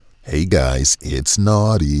Hey guys, it's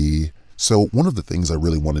Naughty. So one of the things I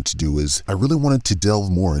really wanted to do is I really wanted to delve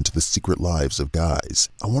more into the secret lives of guys.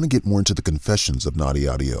 I want to get more into the confessions of Naughty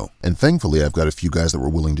Audio. And thankfully, I've got a few guys that were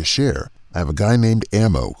willing to share. I have a guy named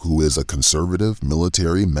Ammo, who is a conservative,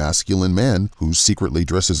 military, masculine man who secretly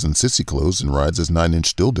dresses in sissy clothes and rides his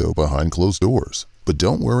 9-inch dildo behind closed doors. But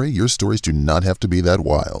don't worry, your stories do not have to be that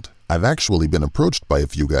wild. I've actually been approached by a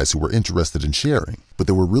few guys who were interested in sharing, but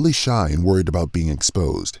they were really shy and worried about being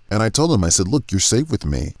exposed. And I told them, I said, look, you're safe with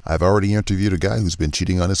me. I've already interviewed a guy who's been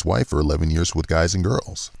cheating on his wife for 11 years with guys and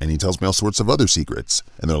girls. And he tells me all sorts of other secrets.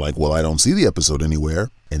 And they're like, well, I don't see the episode anywhere.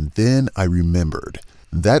 And then I remembered.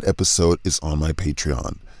 That episode is on my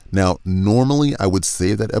Patreon. Now, normally I would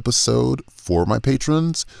save that episode for my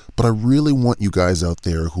patrons, but I really want you guys out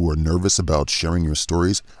there who are nervous about sharing your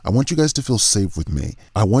stories. I want you guys to feel safe with me.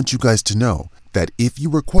 I want you guys to know that if you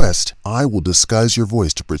request, I will disguise your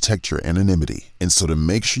voice to protect your anonymity. And so to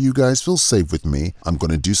make sure you guys feel safe with me, I'm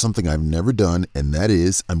going to do something I've never done, and that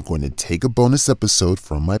is I'm going to take a bonus episode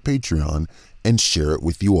from my Patreon and share it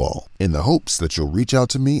with you all, in the hopes that you'll reach out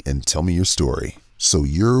to me and tell me your story. So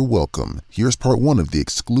you're welcome. Here's part 1 of the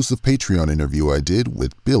exclusive Patreon interview I did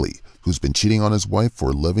with Billy, who's been cheating on his wife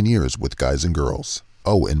for 11 years with guys and girls.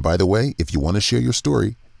 Oh, and by the way, if you want to share your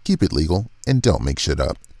story, keep it legal and don't make shit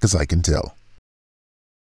up, because I can tell.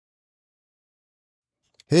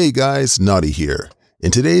 Hey guys, Naughty here.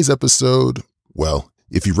 In today's episode, well,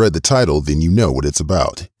 if you read the title, then you know what it's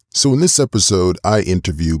about. So in this episode, I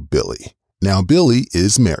interview Billy. Now, Billy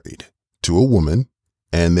is married to a woman,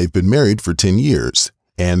 and they've been married for 10 years.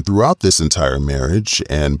 And throughout this entire marriage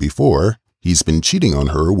and before, he's been cheating on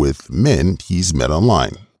her with men he's met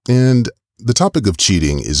online. And the topic of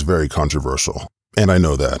cheating is very controversial. And I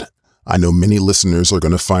know that. I know many listeners are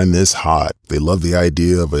going to find this hot. They love the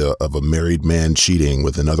idea of a married man cheating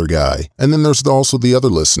with another guy. And then there's also the other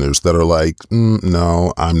listeners that are like,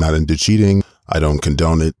 no, I'm not into cheating. I don't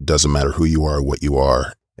condone it. Doesn't matter who you are, what you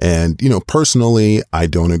are. And, personally, I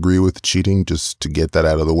don't agree with cheating, just to get that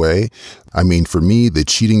out of the way. I mean, for me, the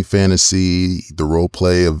cheating fantasy, the role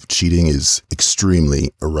play of cheating is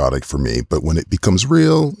extremely erotic for me. But when it becomes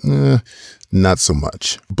real, not so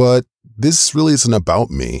much. But this really isn't about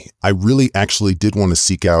me. I really actually did want to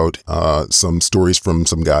seek out some stories from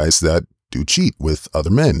some guys that do cheat with other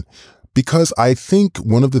men. Because I think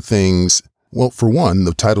one of the things, well, for one,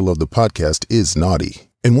 the title of the podcast is Naughty.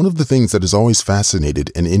 And one of the things that has always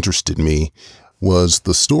fascinated and interested me was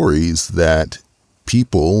the stories that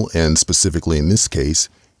people, and specifically in this case,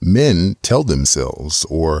 men tell themselves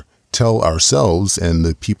or tell ourselves and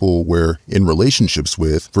the people we're in relationships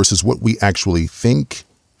with versus what we actually think,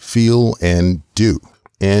 feel, and do.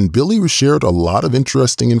 And Billy shared a lot of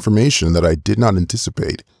interesting information that I did not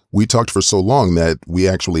anticipate. We talked for so long that we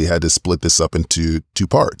actually had to split this up into 2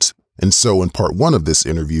 parts. And so in part 1 of this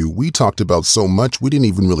interview, we talked about so much we didn't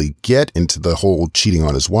even really get into the whole cheating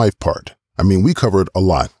on his wife part. I mean, we covered a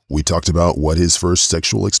lot. We talked about what his first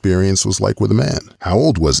sexual experience was like with a man. How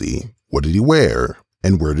old was he? What did he wear?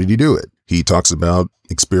 And where did he do it? He talks about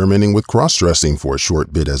experimenting with cross-dressing for a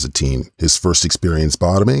short bit as a teen, his first experience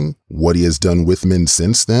bottoming, what he has done with men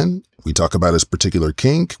since then. We talk about his particular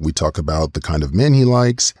kink, we talk about the kind of men he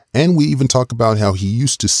likes, and we even talk about how he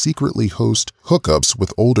used to secretly host hookups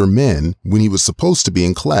with older men when he was supposed to be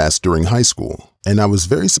in class during high school. And I was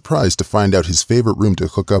very surprised to find out his favorite room to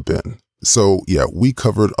hook up in. So yeah, we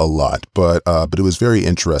covered a lot, but it was very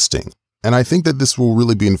interesting. And I think that this will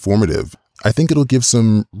really be informative. I think it'll give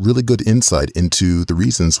some really good insight into the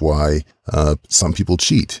reasons why some people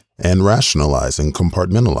cheat and rationalize and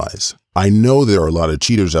compartmentalize. I know there are a lot of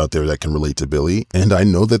cheaters out there that can relate to Billy, and I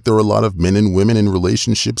know that there are a lot of men and women in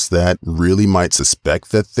relationships that really might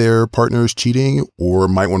suspect that their partner is cheating or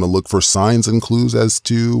might want to look for signs and clues as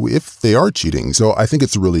to if they are cheating. So I think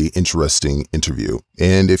it's a really interesting interview.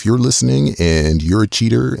 And if you're listening and you're a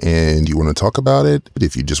cheater and you want to talk about it, but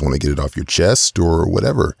if you just want to get it off your chest or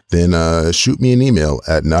whatever, then shoot me an email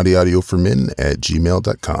at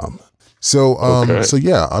naughtyaudioformen@gmail.com. So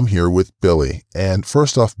yeah, I'm here with Billy. And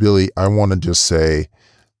first off, Billy, I want to just say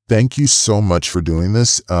thank you so much for doing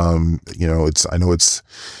this. I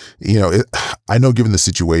know given the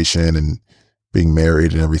situation and being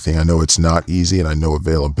married and everything, I know it's not easy, and I know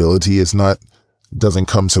availability doesn't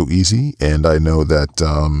come so easy. And I know that,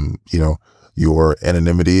 your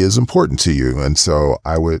anonymity is important to you. And so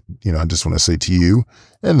I just want to say to you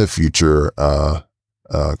and the future,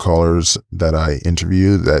 callers that I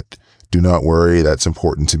interview that, do not worry. That's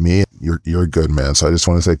important to me. You're a good man. So I just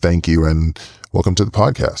want to say thank you and welcome to the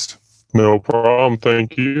podcast. No problem.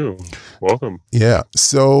 Thank you. Welcome. Yeah.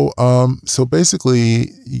 So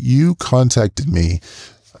basically you contacted me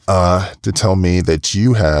to tell me that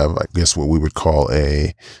you have, I guess, what we would call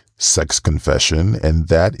a sex confession, and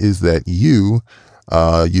that is that you've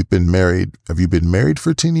been married. Have you been married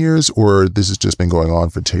for 10 years, or this has just been going on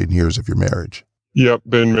for 10 years of your marriage? Yep,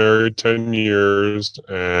 been married 10 years,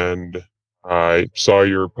 and I saw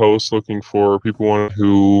your post looking for people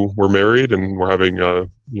who were married and were having,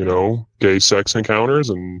 gay sex encounters,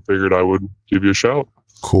 and figured I would give you a shout.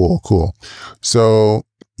 Cool. So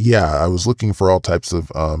yeah, I was looking for all types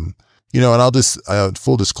of, and I'll just,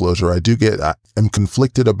 full disclosure, I'm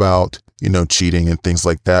conflicted about, cheating and things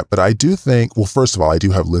like that. But I do think, well, first of all, I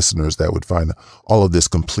do have listeners that would find all of this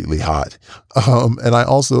completely hot. And I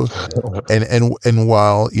also, and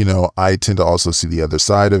while, I tend to also see the other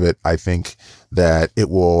side of it, I think that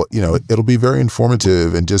it'll be very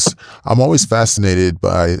informative, and just, I'm always fascinated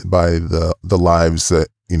by the lives that,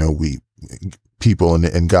 we people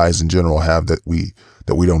and guys in general have that we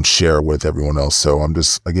don't share with everyone else. So I'm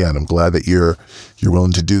glad that you're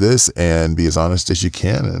willing to do this and be as honest as you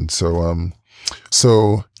can. And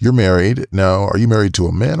so you're married now. Are you married to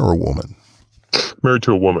a man or a woman? Married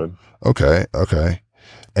to a woman. Okay.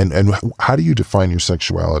 And how do you define your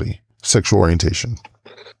sexual orientation?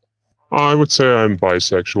 I would say I'm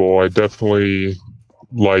bisexual. I definitely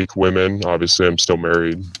like women. Obviously, I'm still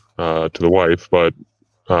married to the wife, but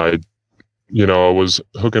I was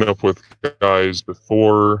hooking up with guys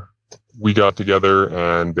before we got together,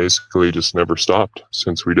 and basically just never stopped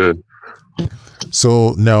since we did.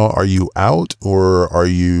 So now, are you out, or are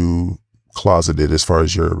you closeted as far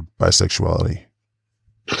as your bisexuality?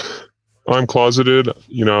 I'm closeted.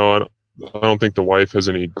 I don't think the wife has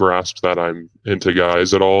any grasp that I'm into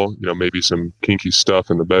guys at all. Maybe some kinky stuff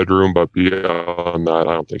in the bedroom, but beyond that,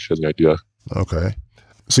 I don't think she has any idea. Okay.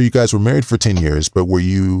 So you guys were married for 10 years, but were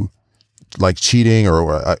you like cheating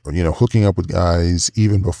or, hooking up with guys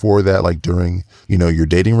even before that, like during, your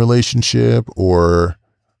dating relationship, or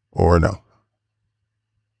no?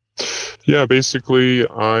 Yeah, basically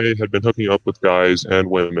I had been hooking up with guys and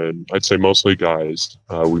women. I'd say mostly guys.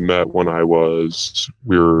 We met when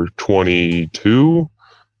we were 22.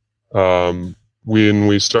 When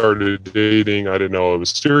we started dating, I didn't know it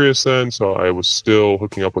was serious then, so I was still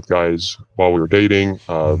hooking up with guys while we were dating.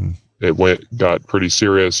 It got pretty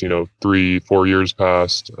serious, 3-4 years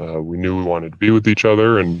passed. We knew we wanted to be with each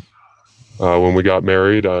other. And when we got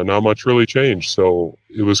married, not much really changed. So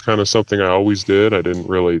it was kind of something I always did. I didn't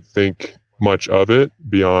really think much of it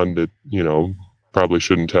beyond it, probably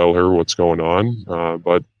shouldn't tell her what's going on.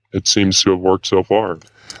 But it seems to have worked so far.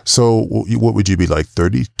 So what would you be, like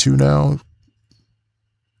 32 now?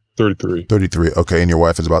 33. 33. Okay. And your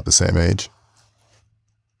wife is about the same age?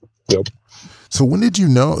 Yep. So when did you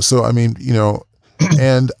know? So, I mean,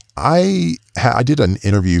 and I did an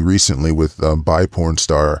interview recently with bi porn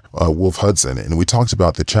star Wolf Hudson, and we talked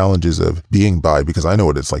about the challenges of being bi, because I know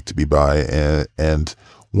what it's like to be bi. And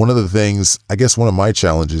one of the things, I guess one of my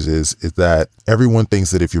challenges is that everyone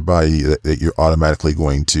thinks that if you're bi, that you're automatically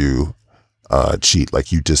going to cheat.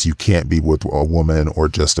 Like you can't be with a woman or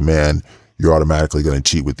just a man. You're automatically going to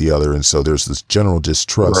cheat with the other. And so there's this general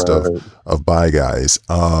distrust of bi guys.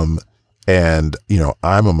 And,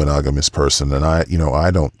 I'm a monogamous person, and I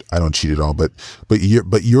don't cheat at all, but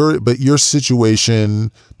your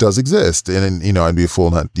situation does exist. And, I'd be a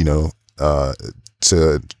fool not,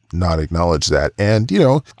 to not acknowledge that. And,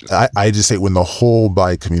 I just hate when the whole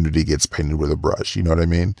bi community gets painted with a brush, you know what I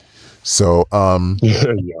mean? So, yeah.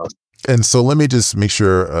 And so let me just make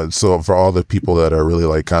sure. So for all the people that are really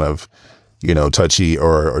like kind of, touchy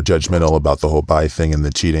or judgmental about the whole bi thing and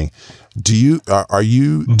the cheating, do you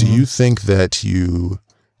think that you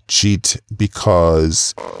cheat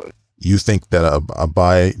because you think that a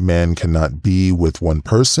bi man cannot be with one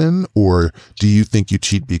person, or do you think you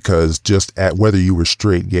cheat because just at whether you were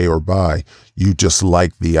straight, gay, or bi, you just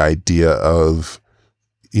like the idea of,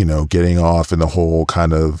 getting off in the whole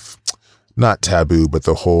kind of not taboo, but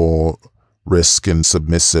the whole risk and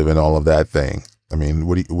submissive and all of that thing? I mean,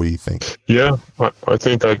 what do you think? Yeah, I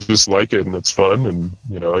think I just like it, and it's fun, and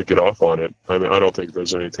I get off on it. I mean, I don't think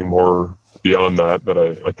there's anything more beyond that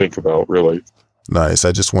I think about, really. Nice.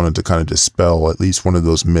 I just wanted to kind of dispel at least one of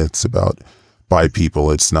those myths about bi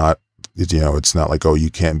people. It's not like, oh, you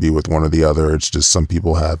can't be with one or the other. It's just some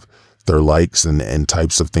people have their likes and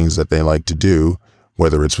types of things that they like to do,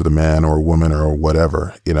 whether it's with a man or a woman or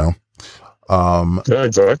whatever, Yeah,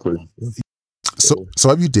 exactly. So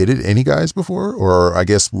have you dated any guys before? Or I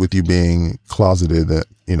guess with you being closeted,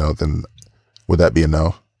 then would that be a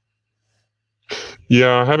no?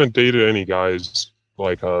 Yeah, I haven't dated any guys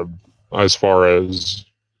like as far as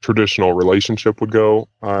traditional relationship would go.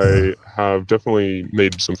 I have definitely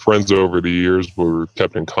made some friends over the years. We were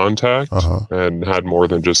kept in contact and had more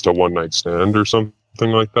than just a one night stand or something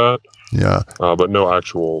like that. Yeah. But no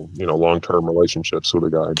actual, long-term relationships with a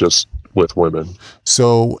guy, just with women.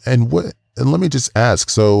 So, and let me just ask.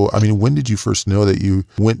 So, I mean, when did you first know that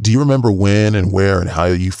do you remember when and where and how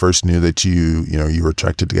you first knew that you were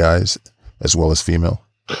attracted to guys as well as female?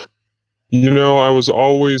 I was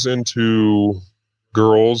always into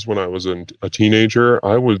girls when I was a teenager.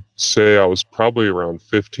 I would say I was probably around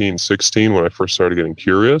 15, 16 when I first started getting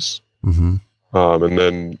curious. Mm-hmm. And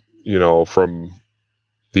then, from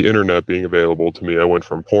the internet being available to me, I went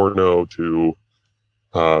from porno to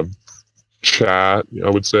chat. I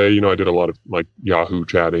would say, I did a lot of like Yahoo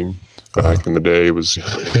chatting back in the day. It was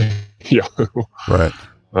Yahoo. Right.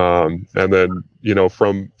 And then,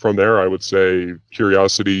 from there, I would say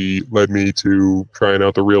curiosity led me to trying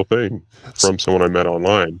out the real thing from someone I met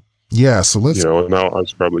online. Yeah. So let's, and now I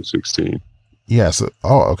was probably 16. Yeah. So,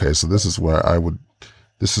 okay. So this is where I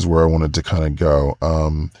wanted to kind of go.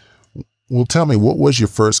 Well, tell me, what was your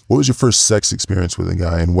first sex experience with a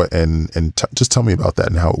guy, and just tell me about that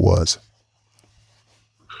and how it was.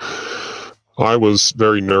 I was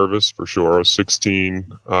very nervous for sure. I was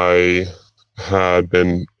 16. I had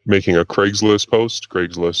been making a Craigslist post.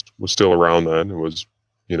 Craigslist was still around then. It was,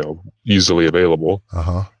 easily available.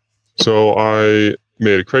 So I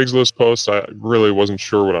made a Craigslist post. I really wasn't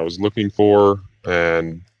sure what I was looking for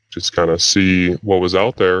and just kind of see what was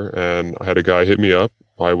out there. And I had a guy hit me up.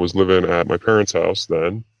 I was living at my parents' house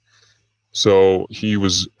then. So he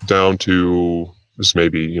was down to this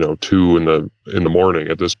maybe, 2 in the morning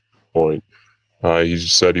at this point. He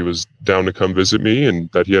just said he was down to come visit me and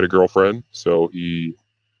that he had a girlfriend. So he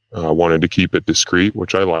wanted to keep it discreet,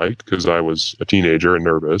 which I liked because I was a teenager and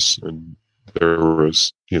nervous. And there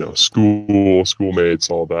was,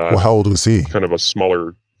 schoolmates, all that. Well, how old was he? Kind of a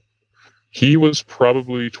smaller. He was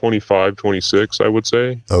probably 25, 26, I would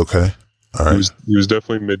say. Okay. All right. He was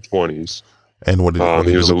definitely mid-20s. And what did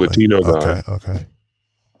he was a Latino guy. Okay.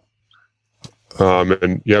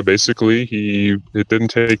 And yeah, basically it didn't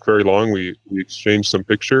take very long. We exchanged some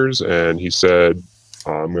pictures and he said,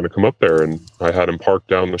 I'm going to come up there. And I had him parked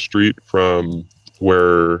down the street from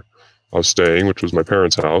where I was staying, which was my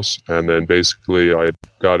parents' house. And then basically I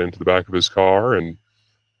got into the back of his car and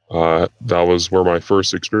that was where my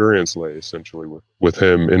first experience lay, essentially with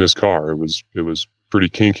him in his car. It was pretty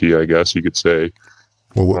kinky, I guess you could say.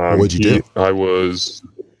 Well, what'd you do?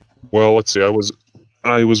 Let's see.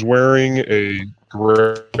 I was wearing a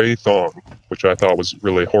gray thong, which I thought was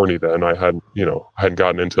really horny then. I hadn't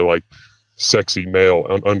gotten into like sexy male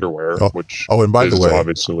underwear, and by the way,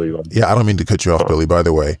 obviously. I don't mean to cut you off, Billy. By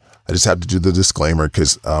the way, I just have to do the disclaimer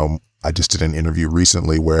because I just did an interview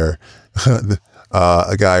recently where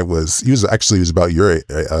a guy was about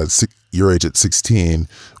your age at 16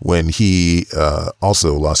 when he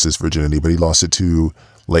also lost his virginity, but he lost it to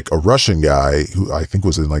like a Russian guy who I think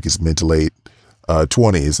was in like his mid to late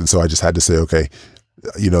 20s. And so I just had to say, okay,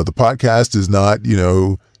 the podcast does not,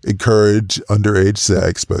 encourage underage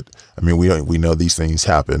sex, but I mean, we know these things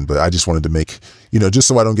happen, but I just wanted to make, just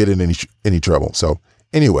so I don't get in any trouble. So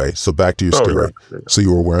anyway, so back to your story. Yeah. So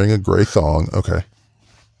you were wearing a gray thong. Okay.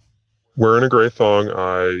 Wearing a gray thong.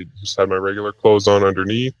 I just had my regular clothes on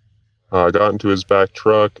underneath. I got into his back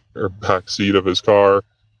seat of his car.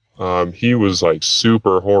 He was like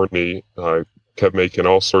super horny. Kept making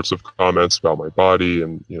all sorts of comments about my body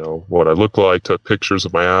and, what I look like, took pictures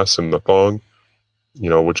of my ass in the thong,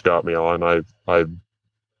 which got me on. I'm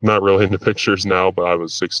not really into pictures now, but I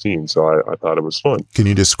was 16, so I thought it was fun. Can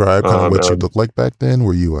you describe kind of what you looked like back then?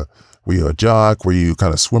 Were you a jock? Were you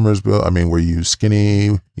kind of swimmer's built? I mean, were you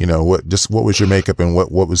skinny? What was your makeup and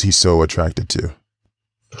what was he so attracted to?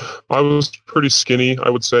 I was pretty skinny, I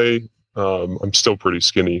would say. I'm still pretty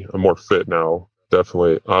skinny. I'm more fit now.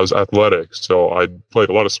 Definitely. I was athletic. So I played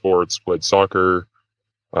a lot of sports, played soccer,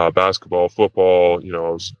 basketball, football. I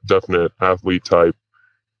was definite athlete type.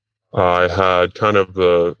 I had kind of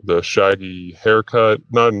the shaggy haircut,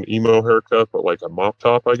 not an emo haircut, but like a mop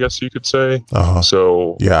top, I guess you could say.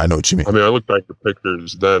 So yeah, I know what you mean. I mean, I look back at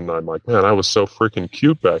pictures then, I'm like, man, I was so freaking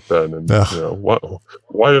cute back then. And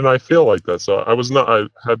why didn't I feel like that? So I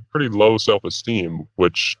had pretty low self-esteem,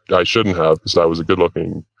 which I shouldn't have because I was a good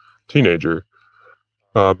looking teenager.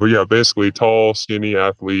 But yeah, basically tall, skinny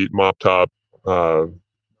athlete, mop top,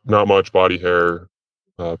 not much body hair,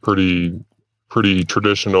 pretty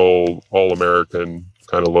traditional, all-American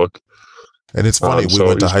kind of look. And it's funny, we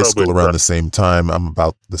went to high school around the same time. I'm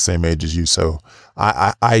about the same age as you. So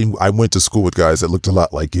I went to school with guys that looked a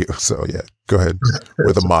lot like you. So yeah, go ahead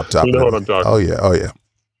with a mop top. You know what I'm talking about. Oh yeah.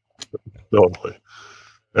 Totally.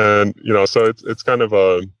 And so it's kind of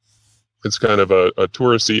a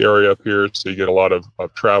touristy area up here. So you get a lot of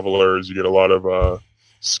travelers. You get a lot of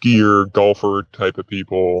skier, golfer type of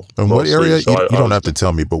people. And mostly. What area? So you don't have to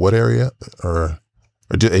tell me, but what area, or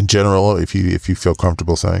in general, if you feel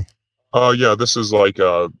comfortable saying. Yeah, this is like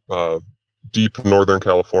deep Northern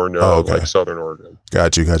California, like Southern Oregon.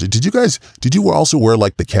 Got you. Did you also wear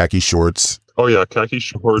like the khaki shorts? Oh yeah, khaki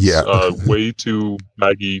shorts. Yeah. Way too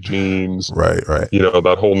baggy jeans. Right.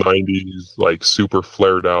 That whole 90s like super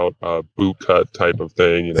flared out boot cut type of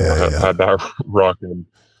thing. Had that rocking.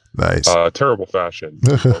 Nice. Terrible fashion.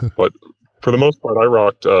 But for the most part, I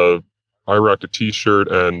rocked a t-shirt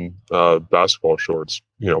and basketball shorts,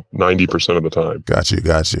 90% of the time. Got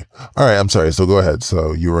you. All right. I'm sorry. So go ahead.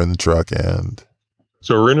 So you were in the truck and.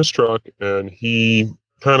 So we're in his truck and he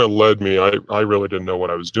kind of led me. I really didn't know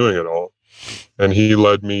what I was doing at all. And he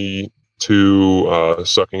led me to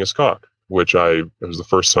sucking his cock, which it was the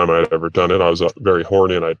first time I'd ever done it. I was very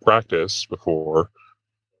horny and I'd practiced before,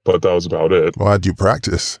 but that was about it. Why'd you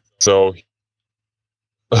practice? So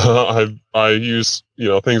I used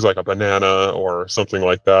things like a banana or something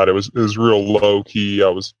like that. It was real low key. I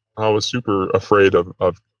was super afraid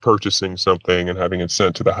of purchasing something and having it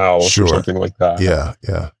sent to the house or something like that. Yeah.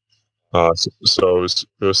 So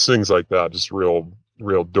it was things like that, just real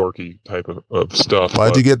dorky type of stuff.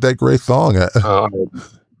 Why'd you get that gray thong?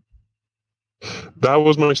 That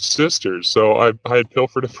was my sister's. So I had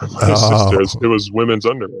pilfered it from my sister's. It was women's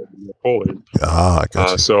underwear. I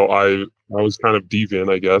got you. So I was kind of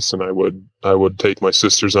deviant, I guess, and I would take my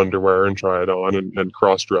sister's underwear and try it on and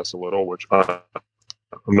cross dress a little, which I'm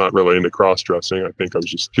not really into cross dressing. I think I was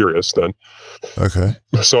just curious then. Okay.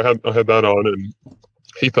 So I had that on, and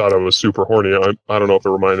he thought I was super horny. I don't know if it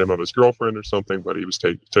reminded him of his girlfriend or something, but he was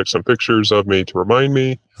took some pictures of me to remind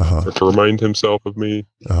me, or to remind himself of me.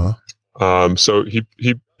 So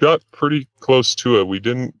he got pretty close to it. We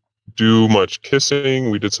didn't do much kissing.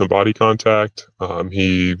 We did some body contact.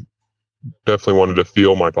 He definitely wanted to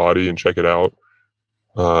feel my body and check it out,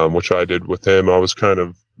 which I did with him. I was kind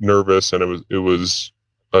of nervous, and it was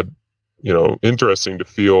interesting to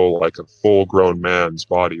feel like a full-grown man's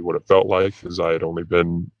body, what it felt like, because I had only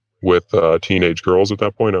been with teenage girls at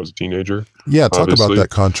that point. I was a teenager. Yeah, talk about that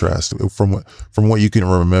contrast from what you can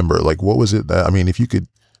remember. Like, what was it that, if you could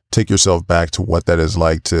take yourself back to what that is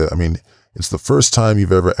like it's the first time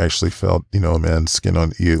you've ever actually felt, a man's skin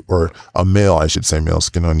on you, or a male, I should say, male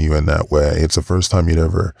skin on you in that way. It's the first time you'd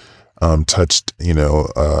ever touched,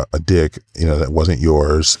 a dick, that wasn't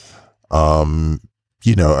yours.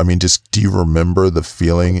 Just, do you remember the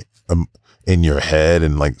feeling in your head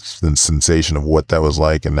and like the sensation of what that was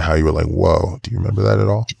like and how you were like, whoa, do you remember that at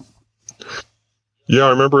all? Yeah, I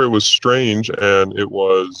remember it was strange, and it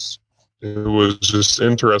was just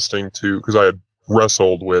interesting because I had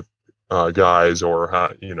wrestled with guys, or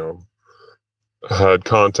had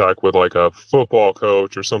contact with like a football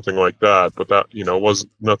coach or something like that, but that was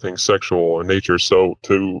nothing sexual in nature. So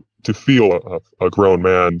to feel a grown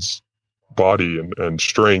man's body and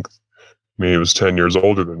strength, he was 10 years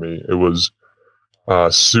older than me. It was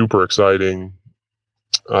super exciting.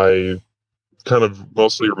 I kind of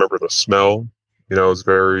mostly remember the smell. It was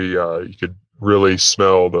very you could really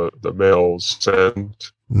smell the male's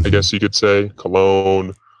scent, I guess you could say,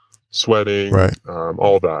 cologne, sweating, right.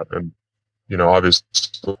 All that. And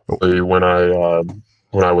obviously when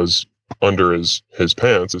I was under his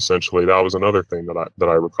pants, essentially, that was another thing that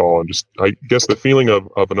I recall. And just, I guess, the feeling of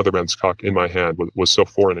another man's cock in my hand was so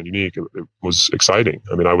foreign and unique. It was exciting.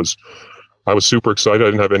 I was super excited. I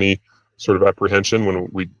didn't have any sort of apprehension when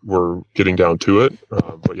we were getting down to it.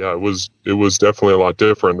 But yeah, it was definitely a lot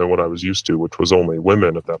different than what I was used to, which was only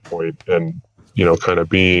women at that point, and kind of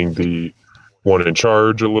being the one in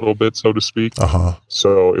charge a little bit, so to speak.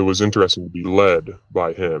 So it was interesting to be led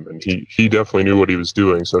by him, and he definitely knew what he was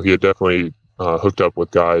doing. So he had definitely hooked up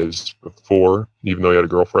with guys before, even though he had a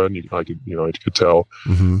girlfriend. I could tell.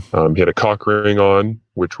 He had a cock ring on,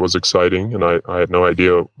 which was exciting, and I had no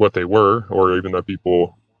idea what they were, or even that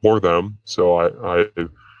people wore them. So I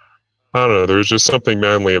don't know. There was just something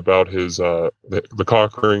manly about his the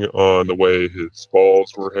cock ring on, the way his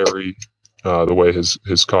balls were hairy, the way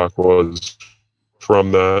his cock was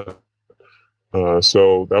from that.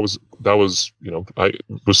 So that was I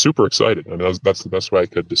was super excited. That's the best way I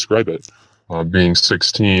could describe it. Being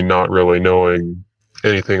 16, not really knowing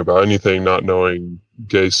anything about anything, not knowing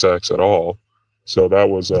gay sex at all. So that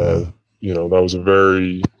was that was a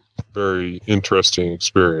very, very interesting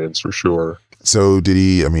experience for sure. So did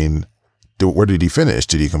he? Where did he finish?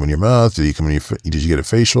 Did he come in your mouth? Did you get a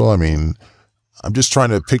facial? I'm just trying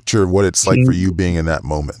to picture what it's like for you being in that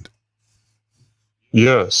moment.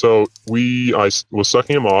 Yeah, so was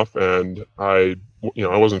sucking him off, and I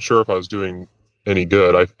wasn't sure if I was doing any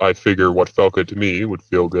good. I figure what felt good to me would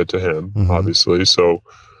feel good to him, obviously. So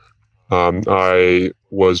I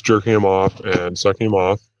was jerking him off and sucking him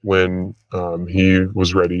off when he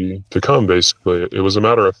was ready to come. Basically, it was a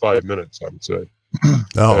matter of 5 minutes, I would say.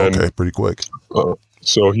 Oh, okay, pretty quick.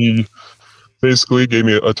 So he basically gave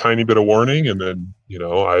me a tiny bit of warning, and then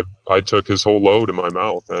I took his whole load in my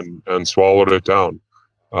mouth and swallowed it down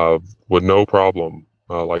with no problem.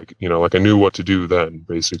 Like I knew what to do then,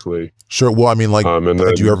 basically. Sure. Well, I mean, like,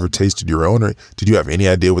 had you ever tasted your own, or did you have any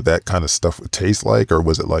idea what that kind of stuff would taste like, or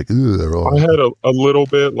was it like, I had a little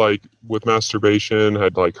bit, like with masturbation,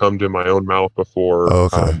 had like hummed in my own mouth before. Oh,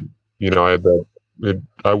 okay. I had that.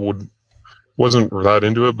 Wasn't that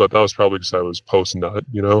into it, but that was probably because I was post nut,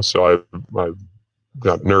 so I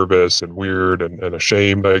got nervous and weird and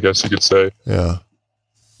ashamed, I guess you could say. Yeah.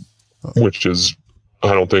 Which is,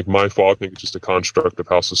 I don't think my fault. I think it's just a construct of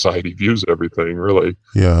how society views everything, really.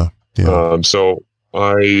 Yeah. Yeah. So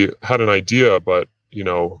I had an idea, but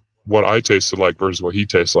what I tasted like versus what he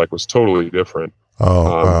tasted like was totally different. Oh,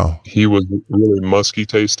 wow. He was really musky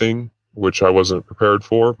tasting, which I wasn't prepared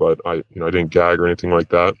for, but I didn't gag or anything like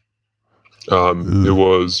that. It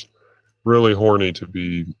was really horny to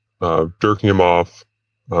be jerking him off,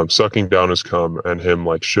 sucking down his cum, and him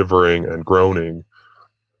like shivering and groaning,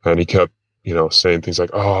 and he kept saying things like,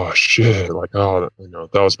 "Oh shit," like, "Oh,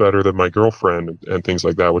 that was better than my girlfriend," and things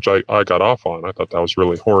like that, which I got off on. I thought that was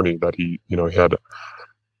really horny that he had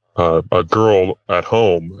a girl at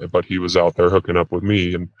home, but he was out there hooking up with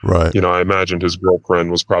me, and right. I imagined his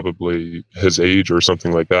girlfriend was probably his age or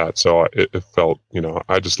something like that. So it felt,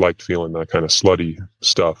 I just liked feeling that kind of slutty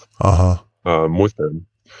stuff with him.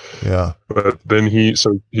 Yeah. But then he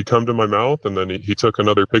come to my mouth, and then he took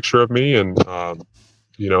another picture of me, and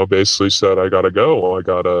basically said, "I gotta go. I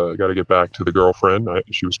gotta get back to the girlfriend."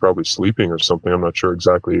 She was probably sleeping or something. I'm not sure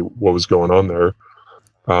exactly what was going on there.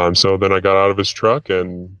 So then I got out of his truck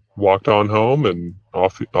and walked on home, and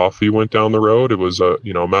off he went down the road. It was a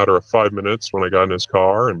matter of 5 minutes when I got in his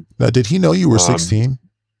car. And now, did he know you were 16?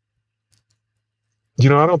 I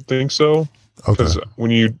don't think so. Because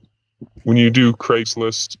when you do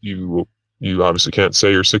Craigslist, you obviously can't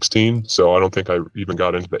say you're 16. So I don't think I even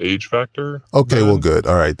got into the age factor. Okay, then. Well, good.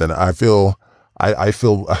 All right, then I feel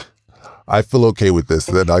okay with this.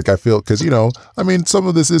 Then, like, I feel, because I mean, some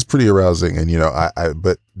of this is pretty arousing, and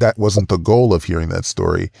but that wasn't the goal of hearing that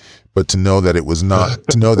story. But to know that it was not,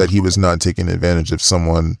 to know that he was not taking advantage of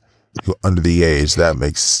someone who under the age, that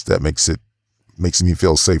makes me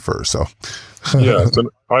feel safer. So, yeah, and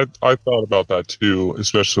I thought about that too,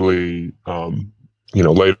 especially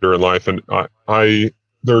later in life, and I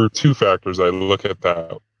there are two factors I look at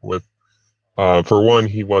that with. For one,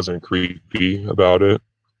 he wasn't creepy about it.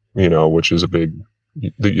 Which is a big,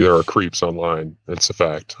 there are creeps online. It's a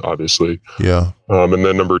fact, obviously. Yeah. And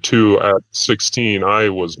then number two, at 16, I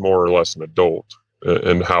was more or less an adult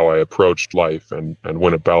in how I approached life and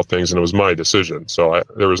went about things. And it was my decision. So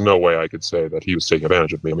there was no way I could say that he was taking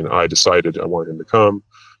advantage of me. I mean, I decided I wanted him to come,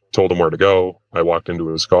 told him where to go. I walked into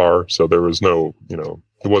his car. So there was no,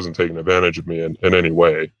 he wasn't taking advantage of me in any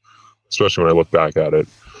way, especially when I look back at it.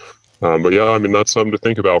 But yeah, I mean, that's something to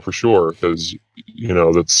think about for sure, because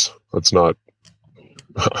that's not,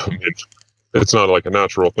 I mean, it's not like a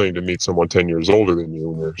natural thing to meet someone 10 years older than you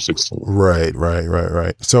when you're 16.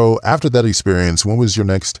 Right. So after that experience, when was your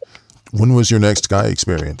next guy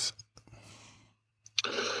experience?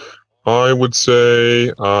 I would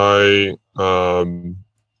say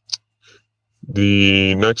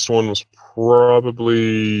the next one was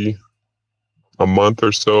probably a month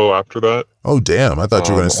or so after that. Oh, damn. I thought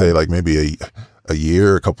you were going to say like maybe a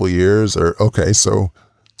year, a couple of years, or okay. So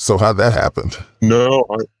how'd that happen? No,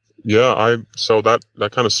 so that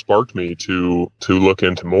kind of sparked me to look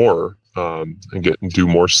into more, and do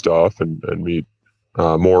more stuff and meet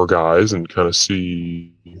more guys and kind of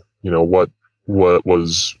see, what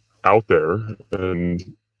was out there. And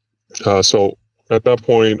so at that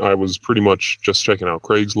point I was pretty much just checking out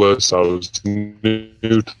Craigslist. I was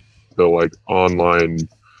new to the like online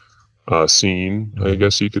scene, I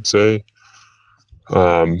guess you could say.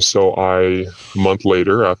 So a month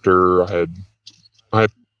later, after I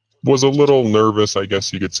was a little nervous, I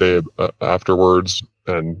guess you could say, afterwards,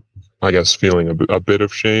 and I guess feeling a bit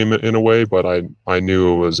of shame in a way, but I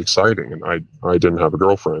knew it was exciting, and I didn't have a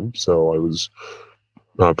girlfriend, so I was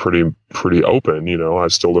pretty open. I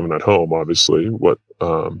was still living at home, obviously.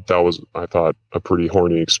 That was, I thought, a pretty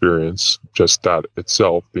horny experience, just that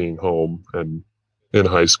itself, being home and in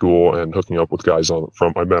high school and hooking up with guys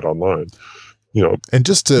I met online. you know, And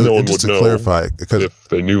just no one to would know clarify, because if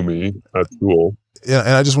they knew me at school. yeah, and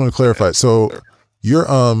I just want to clarify. So you're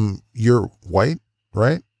white,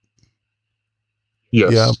 right?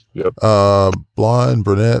 Yes. Yeah. Yep. Blonde,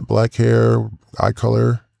 brunette, black hair, eye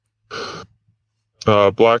color.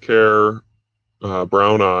 Black hair,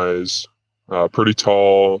 brown eyes, pretty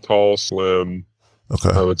tall, slim.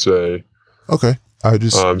 Okay. I would say. Okay. I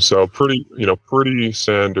just So pretty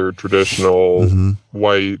standard, traditional Mhm.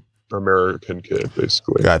 white American kid,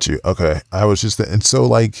 basically. Got you. Okay. I was just and so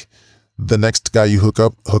like the next guy you hook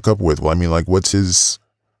up with. Well, I mean, like, what does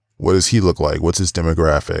he look like? What's his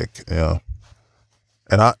demographic? Yeah.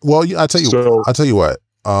 And I tell you what.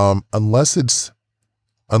 Unless it's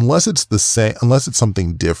the same, unless it's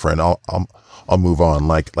something different, I'll move on.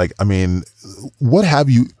 Like I mean, what have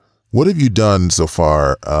you done so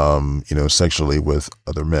far? Sexually with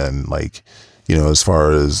other men, like, as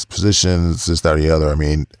far as positions, this, that, or the other. I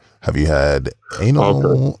mean, have you had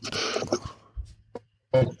anal?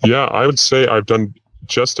 Okay. Yeah, I would say I've done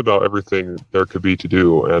just about everything there could be to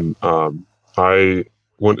do, and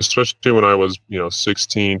especially when I was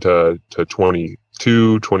 16 to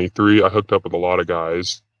 22, 23, I hooked up with a lot of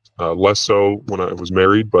guys. Less so when I was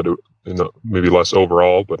married, but maybe less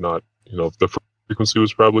overall, but not the frequency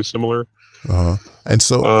was probably similar. And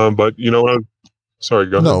so, but sorry,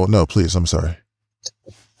 go ahead. No, please. I'm sorry.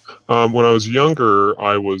 When I was younger,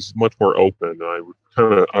 I was much more open. I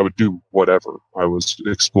would do whatever. I was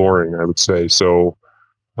exploring, I would say. So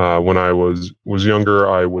when I was younger,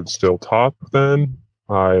 I would still top then.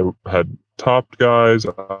 I had topped guys.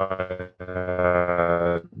 I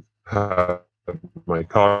had my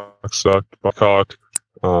cock sucked, my cock.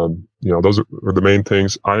 Those are the main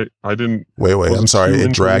things. I didn't. Wait. I'm sorry.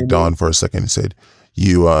 It dragged on for a second. It said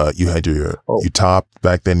you had you topped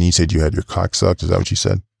back then. You said you had your cock sucked. Is that what you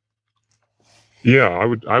said? Yeah,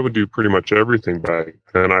 I would do pretty much everything back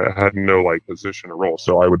then. I had no position or role.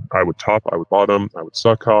 So I would top, I would bottom, I would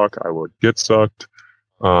suck cock, I would get sucked.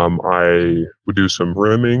 I would do some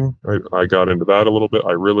rimming. I got into that a little bit.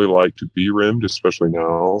 I really like to be rimmed, especially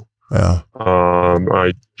now. Yeah. I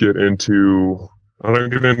don't get into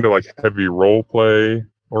heavy role play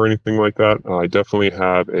or anything like that. I definitely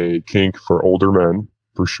have a kink for older men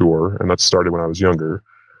for sure, and that started when I was younger,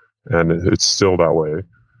 and it's still that way.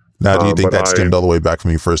 Now, do you think that stemmed all the way back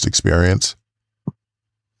from your first experience?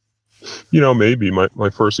 Maybe my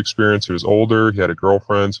first experience, he was older, he had a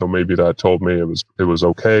girlfriend, so maybe that told me it was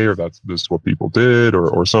okay, or this is what people did,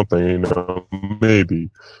 or something.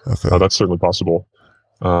 Maybe. Okay. That's certainly possible.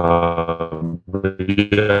 Yeah,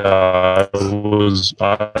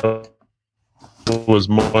 I was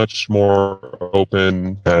much more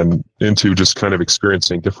open and into just kind of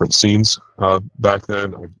experiencing different scenes back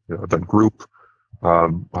then. I've done group.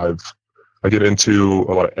 I get into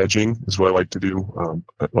a lot of edging is what I like to do,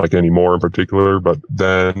 like anymore in particular. But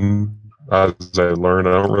then as I learn,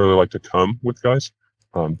 I don't really like to come with guys.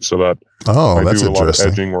 So that I that's do a lot of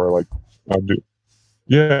interesting. edging where I do.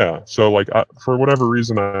 Yeah. So for whatever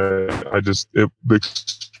reason, the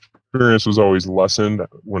experience was always lessened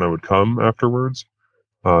when I would come afterwards.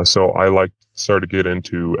 So I started to get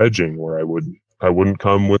into edging where I wouldn't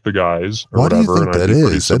come with the guys or whatever. Do you think and I'd that be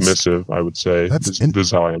pretty is? submissive, I would say. This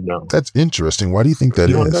is how I am now. That's interesting. Why do you think that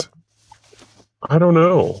is? I don't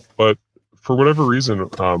know, but for whatever reason,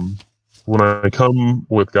 when I come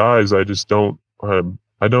with guys, I just don't.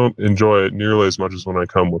 I don't enjoy it nearly as much as when I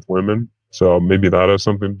come with women. So maybe that has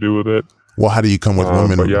something to do with it. Well, how do you come with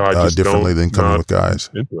women differently than coming with guys?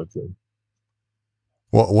 Interesting.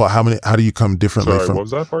 Well, how do you come differently? Sorry, what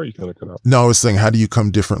was that part? You kind of cut out. No, I was saying, how do you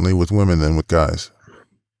come differently with women than with guys?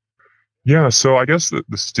 Yeah, so I guess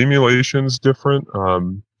the stimulation's different.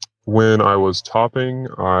 When I was topping,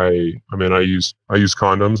 I used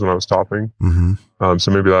condoms when I was topping. Mm-hmm.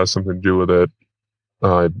 So maybe that has something to do with it.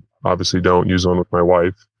 I obviously don't use one with my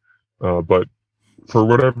wife, but for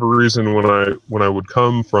whatever reason, when I would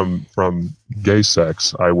come from gay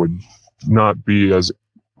sex, I would not be as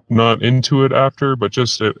not into it after, but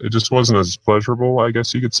it just wasn't as pleasurable, I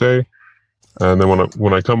guess you could say. And then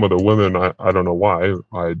when I come with a woman, I don't know why.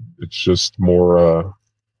 It's just more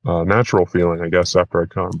natural feeling, I guess, after I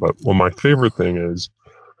come. But my favorite thing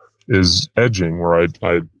is edging, where I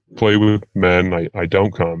play with men, I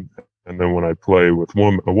don't come, and then when I play with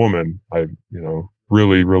a woman, I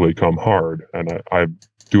really really come hard, and I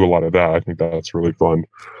do a lot of that. I think that's really fun.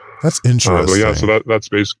 That's interesting. But yeah, so that's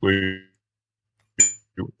basically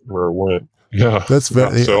where it went. Yeah, that's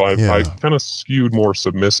very. So I kind of skewed more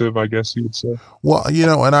submissive, I guess you would say. Well,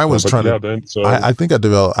 and I was trying to. Then, I think I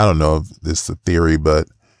developed. I don't know if this is a theory, but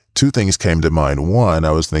two things came to mind. One,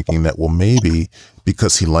 I was thinking that, well, maybe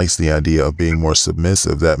because he likes the idea of being more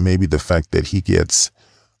submissive, that maybe the fact that he gets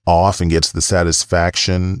off and gets the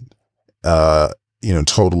satisfaction,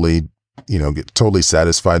 totally, get totally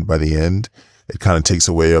satisfied by the end, it kind of takes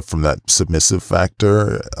away from that submissive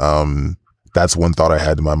factor. That's one thought I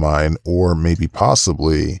had in my mind. Or maybe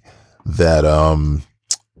possibly that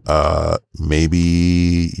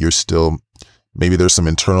maybe there's some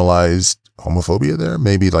internalized homophobia there.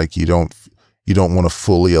 Maybe like you don't want to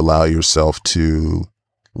fully allow yourself to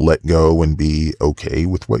let go and be okay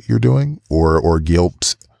with what you're doing, or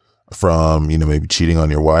guilt from, maybe cheating on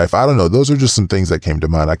your wife. I don't know. Those are just some things that came to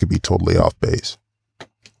mind. I could be totally off base.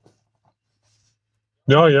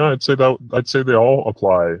 Yeah, I'd say they all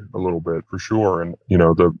apply a little bit for sure. And,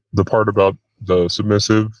 the part about the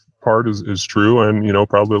submissive part is true, and,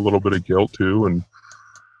 probably a little bit of guilt too. And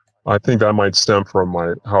I think that might stem from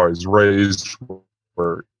how I was raised,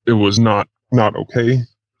 where it was not okay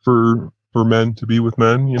for men to be with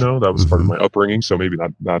men. That was part of my upbringing. So maybe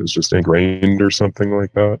that is just ingrained or something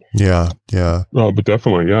like that. Yeah. But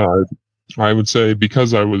definitely, yeah. I would say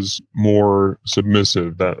because I was more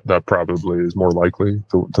submissive, that probably is more likely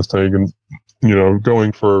to think. And,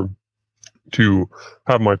 going to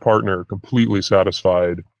have my partner completely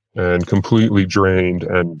satisfied and completely drained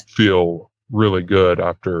and feel really good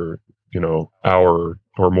after, hour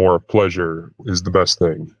or more of pleasure is the best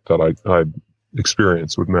thing that I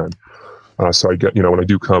experience with men. So I get, when I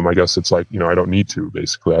do come, I guess it's like, I don't need to,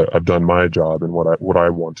 basically. I've done my job and what I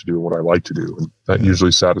want to do and what I like to do. And that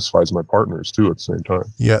usually satisfies my partners too at the same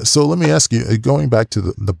time. Yeah. So let me ask you, going back to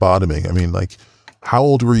the bottoming, I mean, like, how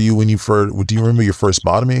old were you when you first, do you remember your first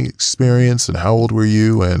bottoming experience, and how old were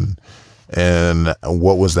you, and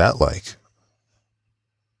what was that like?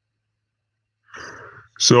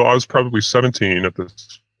 So I was probably 17 at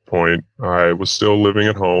this point. I was still living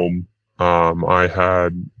at home.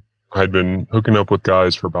 I'd been hooking up with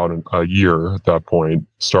guys for about a year at that point,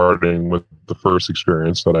 starting with the first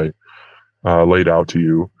experience that I laid out to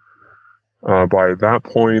you. By that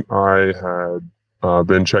point, I had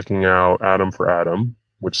been checking out Adam for Adam,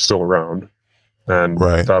 which is still around. And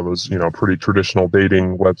that was, pretty traditional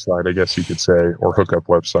dating website, I guess you could say, or hookup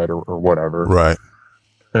website or whatever. Right.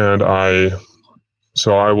 And I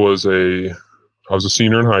was a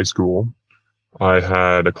senior in high school. I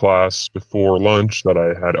had a class before lunch that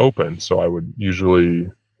I had open, so I would usually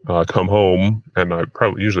come home, and I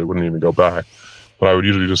usually wouldn't even go back, but I would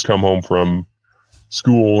usually just come home from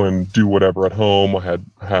school and do whatever at home. I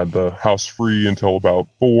had the house free until about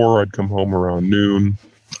 4. I'd come home around noon,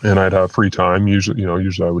 and I'd have free time. Usually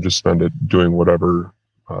I would just spend it doing whatever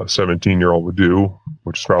a 17-year-old would do,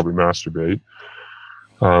 which is probably masturbate.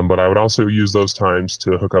 But I would also use those times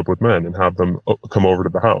to hook up with men and have them come over to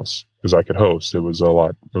the house, because I could host. It was a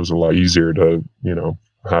lot easier to,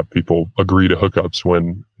 have people agree to hookups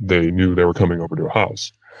when they knew they were coming over to a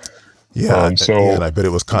house. Yeah. And I bet it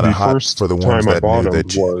was kind of hot for the ones that knew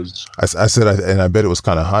that I bet it was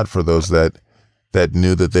kind of hot for those that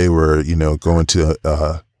knew that they were, going to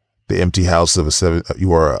the empty house of you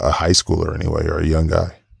were a high schooler anyway, or a young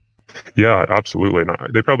guy. Yeah, absolutely. And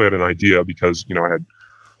they probably had an idea because, I had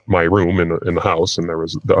my room in the house, and there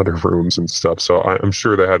was the other rooms and stuff. So I'm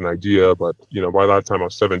sure they had an idea, but by that time I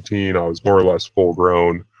was 17, I was more or less full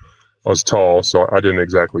grown. I was tall, so I didn't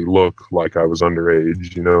exactly look like I was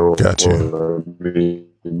underage, Gotcha.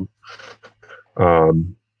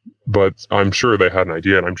 But I'm sure they had an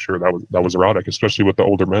idea, and I'm sure that was erotic, especially with the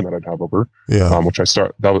older men that I'd have over. Yeah. That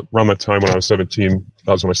was around that time when I was 17.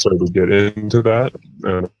 That was when I started to get into that,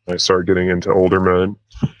 and I started getting into older men.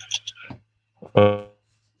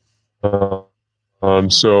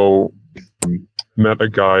 So met a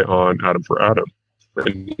guy on Adam for Adam,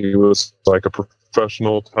 and he was like a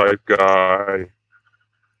professional type guy,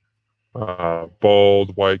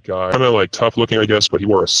 bald white guy, kind of like tough looking, I guess, but he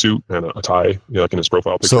wore a suit and a tie, like in his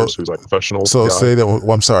profile picture. So he was like professional. So guy. Say that.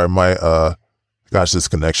 Well, I'm sorry, my gosh, this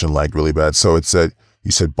connection lagged really bad. So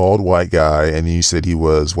you said bald white guy, and you said he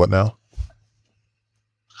was what now?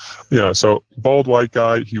 Yeah, so bald white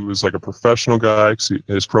guy. He was like a professional guy.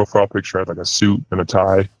 His profile picture had like a suit and a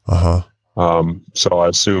tie. So I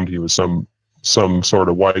assumed he was some sort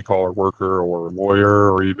of white collar worker or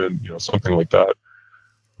lawyer, or even something like that,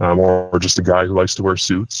 or just a guy who likes to wear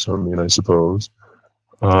suits. I suppose.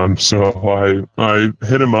 So I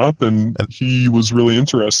hit him up, and he was really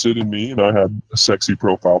interested in me, and I had a sexy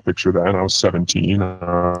profile picture then. I was 17.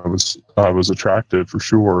 I was attractive for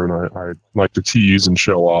sure, and I like to tease and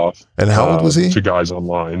show off. And how old was he? To guys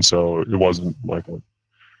online, so it wasn't like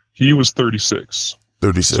he was 36.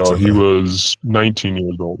 36. So okay. He was 19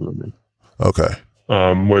 years older than me. Okay.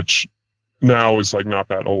 which now is like not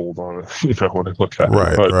that old on when I look at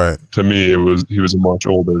Right, it. But right. to me, he was a much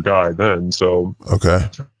older guy then. So Okay.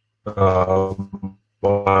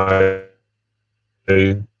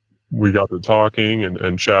 We got to talking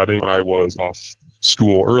and chatting. I was off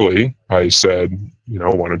school early. I said,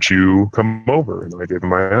 why don't you come over? And I gave him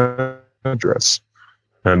my address.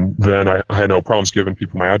 And then I had no problems giving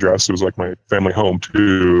people my address. It was like my family home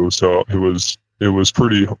too. So it was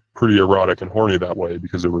pretty erotic and horny that way,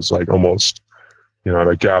 because it was like almost, at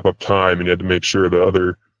a gap of time, and you had to make sure the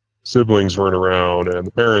other siblings weren't around and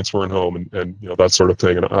the parents weren't home, and that sort of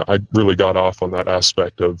thing. And I really got off on that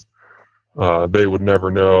aspect of, they would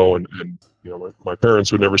never know, and my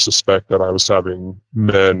parents would never suspect that I was having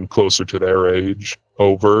men closer to their age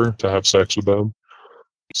over to have sex with them.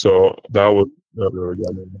 So that really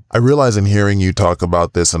got me. I realize in hearing you talk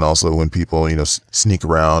about this, and also when people, sneak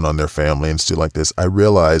around on their family and stuff like this, I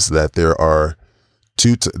realize that there are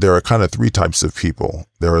kind of three types of people.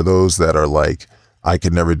 There are those that are like, I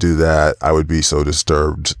could never do that. I would be so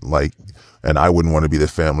disturbed, and I wouldn't want to be the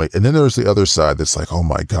family. And then there's the other side that's like, oh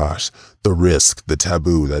my gosh, the risk, the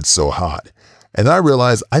taboo, that's so hot. And I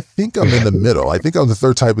realize I think I'm in the middle. I think I'm the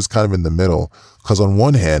third type is kind of in the middle, because on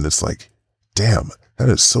one hand, it's like, damn, that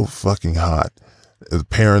is so fucking hot. The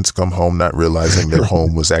parents come home not realizing their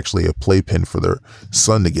home was actually a playpen for their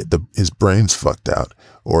son to get his brains fucked out,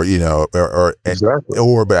 or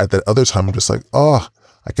Exactly. But at that other time, I'm just like, oh,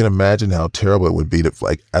 I can imagine how terrible it would be to,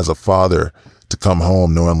 like, as a father, to come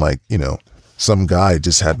home knowing, like, some guy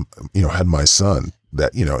just had my son.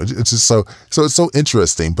 That, it's just so it's so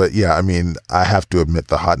interesting. But yeah, I mean, I have to admit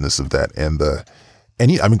the hotness of that,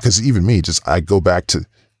 because even me, I go back to,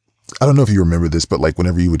 I don't know if you remember this, but like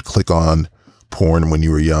whenever you would click on porn when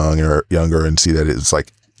you were young or younger and see that it's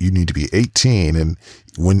like, you need to be 18, and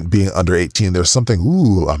when being under 18, there's something,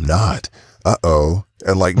 ooh, I'm not,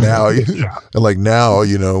 and like now, Yeah. and like now,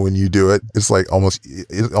 when you do it, it's like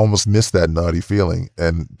it almost missed that naughty feeling,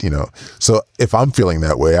 and so if I'm feeling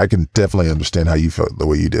that way, I can definitely understand how you felt the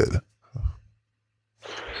way you did.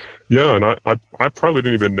 Yeah, and I probably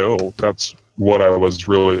didn't even know that's what I was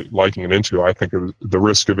really liking it into. I think the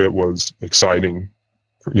risk of it was exciting,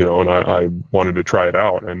 and I wanted to try it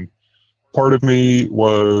out. And part of me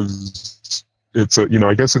was,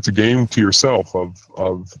 I guess it's a game to yourself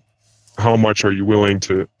of how much are you willing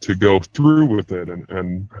to go through with it,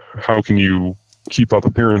 and how can you keep up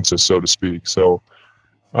appearances, so to speak. So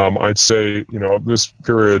I'd say, this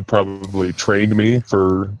period probably trained me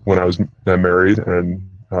for when I was married, and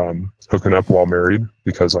hooking up while married,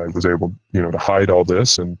 because I was able, to hide all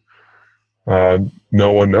this, and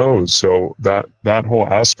no one knows. So that whole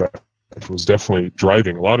aspect was definitely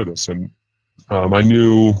driving a lot of this. And I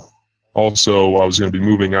knew also I was going to be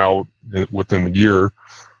moving out within the year,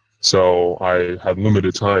 so I had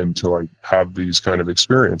limited time to like have these kind of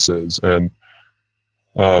experiences. And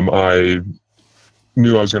I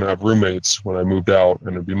knew I was going to have roommates when I moved out,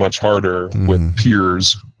 and it'd be much harder with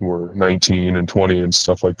peers who were 19 and 20 and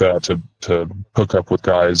stuff like that to hook up with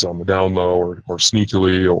guys on the down low or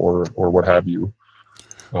sneakily or what have you.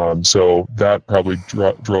 So that probably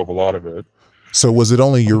drove a lot of it. So was it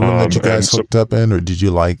only your room that you guys hooked up in, or did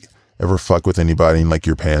you like ever fuck with anybody in like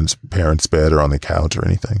your parents' bed or on the couch or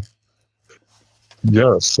anything?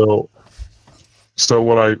 Yeah. So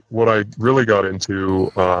what I really got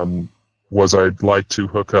into was I'd like to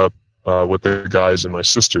hook up with the guys in my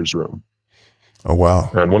sister's room. Oh, wow.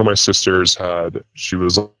 And one of my sisters she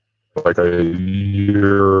was like a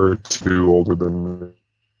year or two older than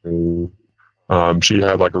me. She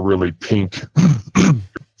had like a really pink,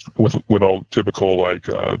 with all typical like,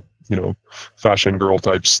 fashion girl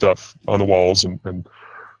type stuff on the walls, and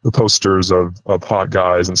the posters of hot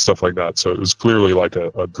guys and stuff like that. So it was clearly like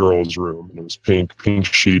a girl's room, and it was pink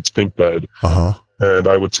sheets, pink bed. Uh-huh. And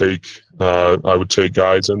I would take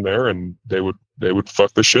guys in there, and they would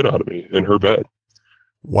fuck the shit out of me in her bed.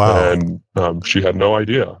 Wow. And she had no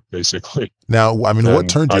idea, basically. Now, I mean, what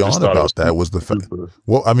turned you on about that was the fact.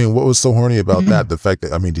 Well, I mean, what was so horny about that? The fact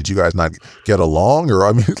that, I mean, did you guys not get along, or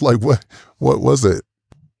I mean, like what was it?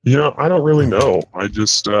 I don't really know. I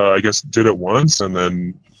just I guess did it once, and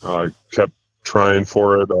then kept trying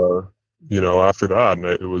for it. After that, and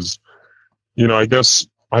it was,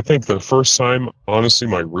 I think the first time, honestly,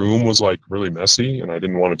 my room was like really messy, and I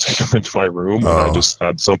didn't want to take them into my room. And I just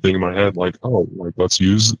had something in my head like, let's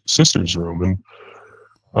use sister's room.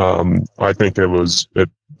 And I think it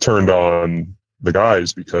turned on the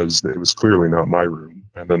guys, because it was clearly not my room.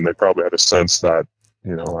 And then they probably had a sense that,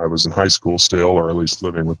 I was in high school still, or at least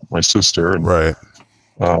living with my sister. And right.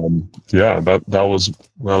 That was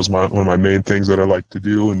one of my main things that I like to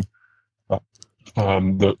do. And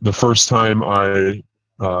The first time I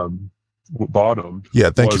bought them. Yeah,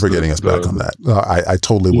 thank you for getting us back on that. I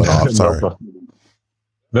totally went off. Sorry.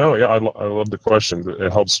 No, yeah, I love the questions.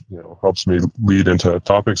 It helps helps me lead into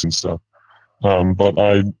topics and stuff. But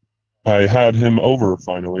I had him over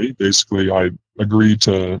finally. Basically, I agreed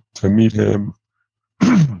to meet him.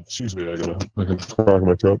 Excuse me, I got a frog in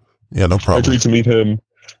my throat. Yeah, no problem. I agreed to meet him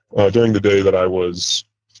during the day that I was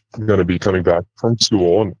going to be coming back from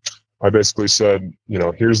school, and I basically said,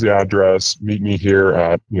 here's the address. Meet me here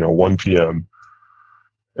at 1 p.m.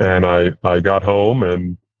 And I got home,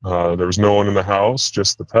 and there was no one in the house,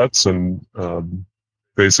 just the pets, and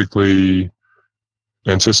basically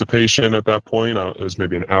anticipation at that point. It was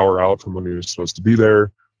maybe an hour out from when we were supposed to be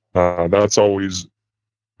there. That's always,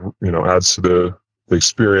 adds to the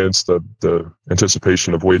experience, the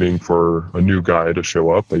anticipation of waiting for a new guy to show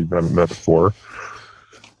up that you haven't met before.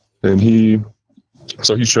 And he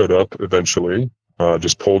showed up eventually,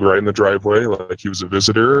 just pulled right in the driveway like he was a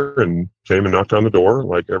visitor, and came and knocked on the door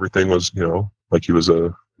like everything was, like he was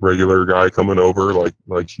a regular guy coming over,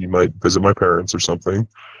 like he might visit my parents or something.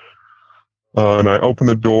 And I opened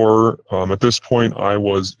the door. At this point, I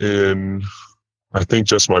was in, I think,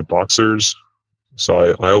 just my boxers.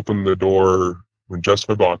 So I opened the door with just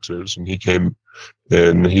my boxers, and he came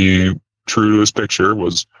in. He, true to his picture,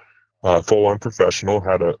 was full on professional,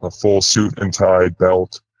 had a full suit and tie,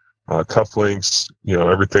 belt, cufflinks,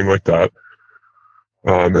 everything like that.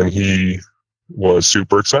 And he was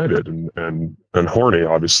super excited and horny,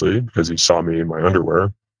 obviously, because he saw me in my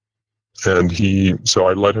underwear. And so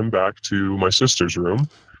I led him back to my sister's room.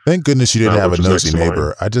 Thank goodness you didn't have a nosy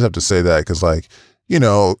neighbor. I just have to say that because, you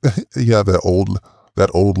have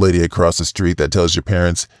that old lady across the street that tells your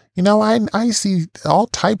parents, I see all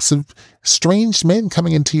types of strange men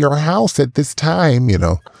coming into your house at this time,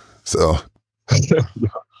 so.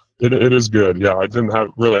 It is good. Yeah, I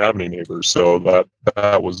didn't really have any neighbors, so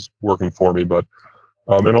that was working for me. But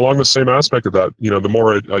and along the same aspect of that, the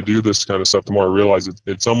more I do this kind of stuff, the more I realize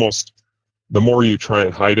it's almost, the more you try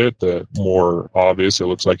and hide it, the more obvious it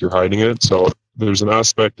looks like you're hiding it. So there's an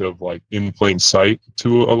aspect of like in plain sight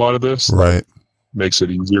to a lot of this, right? Makes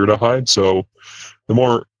it easier to hide. So the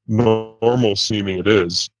more normal seeming it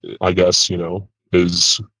is, I guess,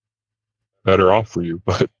 is better off for you.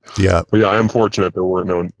 But yeah, I am fortunate there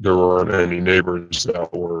weren't any neighbors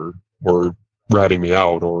that were ratting me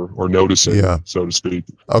out or noticing, so to speak.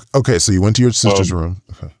 Okay, so you went to your sister's room.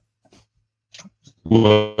 Okay.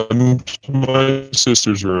 Went to my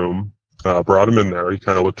sister's room, brought him in there. He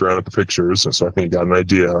kind of looked around at the pictures, and so I think he got an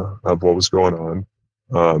idea of what was going on.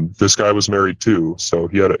 This guy was married too, so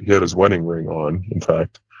he had his wedding ring on, in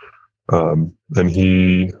fact. And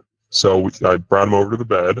I brought him over to the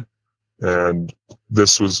bed, and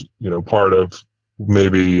this was, part of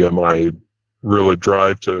maybe my really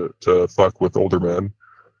drive to fuck with older men.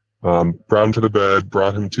 Brought him to the bed,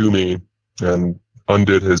 brought him to me, and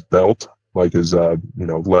undid his belt, like his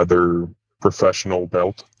leather professional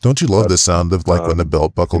belt. Don't you love the sound of when the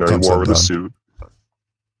belt buckle comes undone? He wore with a suit.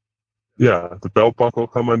 Yeah, the belt buckle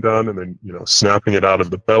come undone, and then snapping it out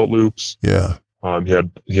of the belt loops. Yeah.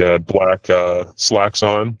 He had black slacks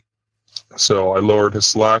on, so I lowered his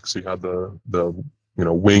slacks. He had the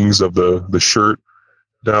wings of the shirt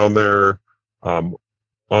down there.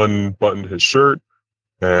 Unbuttoned his shirt,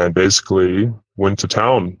 and basically went to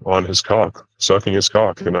town on his cock, sucking his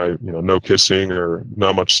cock. And I, no kissing or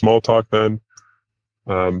not much small talk then.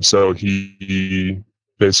 So he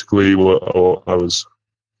basically, I was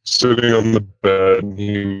sitting on the bed, and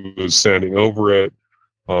he was standing over it,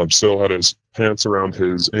 still had his pants around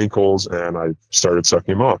his ankles, and I started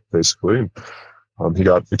sucking him off, basically. And, he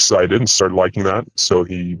got excited and started liking that. So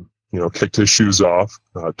he, kicked his shoes off,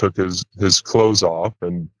 took his clothes off,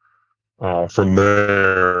 and from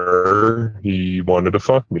there he wanted to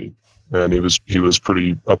fuck me, and he was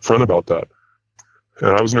pretty upfront about that.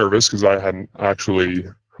 And I was nervous because I hadn't actually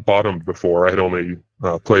bottomed before. I had only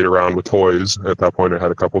played around with toys. At that point, I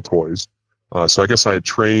had a couple toys, so I guess I had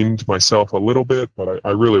trained myself a little bit, but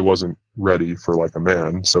I really wasn't ready for like a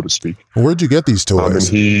man, so to speak. Where'd you get these toys?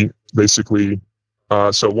 And he basically.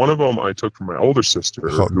 So one of them I took from my older sister,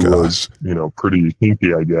 who was, pretty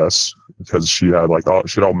kinky, I guess, because she had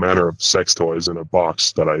all manner of sex toys in a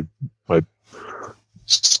box that I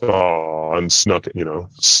saw and snuck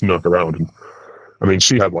around. And I mean,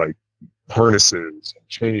 she had like harnesses and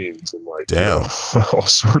chains and damn,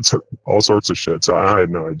 all sorts of shit. So I had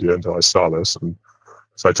no idea until I saw this. And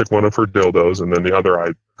so I took one of her dildos, and then the other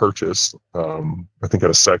I purchased, I think at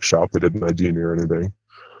a sex shop. They didn't ID me or anything.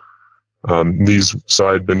 So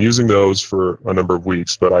I'd been using those for a number of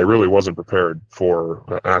weeks, but I really wasn't prepared for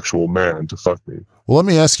an actual man to fuck me. Well, let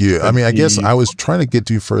me ask you. And I guess I was trying to get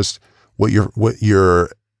to first what your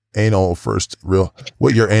anal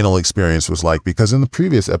experience was like, because in the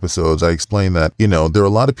previous episodes I explained that, there are a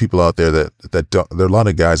lot of people out there that don't, there are a lot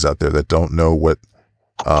of guys out there that don't know what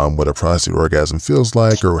a prostate orgasm feels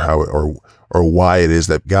like, or how, or why it is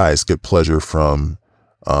that guys get pleasure from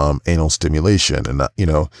anal stimulation. And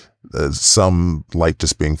some like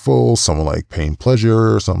just being full, some like pain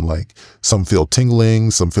pleasure, some feel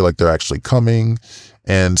tingling, some feel like they're actually coming.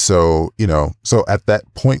 And so at that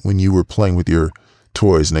point when you were playing with your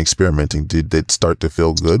toys and experimenting, did it start to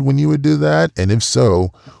feel good when you would do that? And if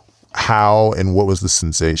so, how and what was the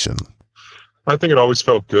sensation? I think it always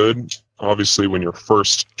felt good. Obviously, when you're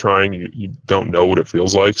first trying, you don't know what it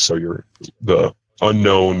feels like, so the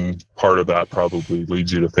unknown part of that probably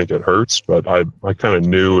leads you to think it hurts. But I kind of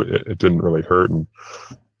knew it didn't really hurt, and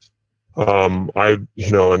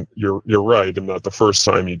and you're right in that the first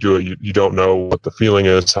time you do it, you don't know what the feeling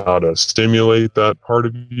is, how to stimulate that part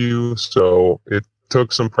of you. So it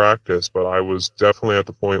took some practice, but I was definitely at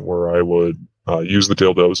the point where I would use the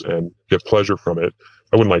dildos and get pleasure from it.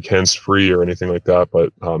 I wouldn't like hands-free or anything like that,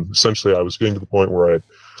 but essentially I was getting to the point where I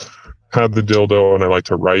had the dildo and I like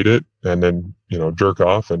to ride it and then, jerk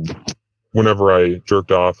off. And whenever I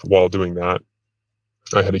jerked off while doing that,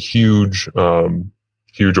 I had a huge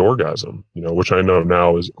orgasm, which I know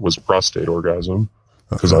now was prostate orgasm,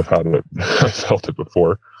 because I've had it, I felt it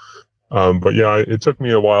before. But yeah, it took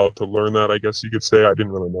me a while to learn that, I guess you could say. I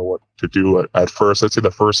didn't really know what to do at first. I'd say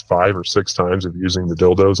the first 5 or 6 times of using the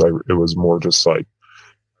dildos, it was more just like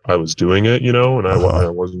I was doing it, and I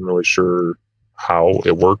wasn't really sure how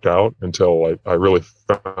it worked out until I really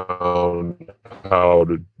found how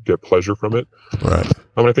to get pleasure from it. Right.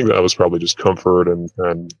 I think that was probably just comfort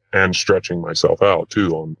and stretching myself out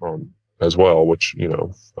too on as well, which,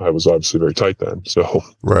 I was obviously very tight then. So,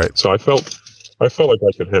 right. So I felt like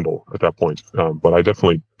I could handle at that point. But I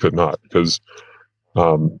definitely could not, because,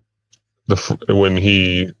 when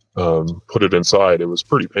he, put it inside, it was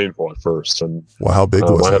pretty painful at first. And well, how big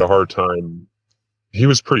was I it? had a hard time. He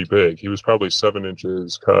was pretty big. He was probably 7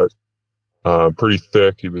 inches cut, pretty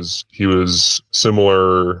thick. He was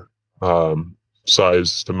similar,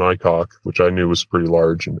 size to my cock, which I knew was pretty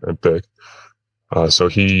large and thick. So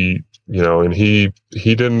he, and he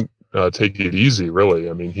didn't take it easy, really.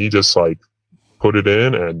 I mean, he just like put it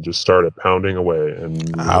in and just started pounding away,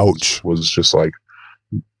 and ouch, was just like,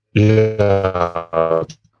 yeah,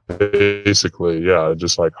 basically, yeah,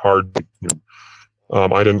 just like hard.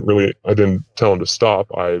 I didn't tell him to stop.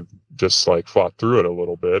 I just like fought through it a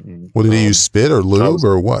little bit. And did he use spit or lube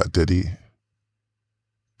or what? Did he?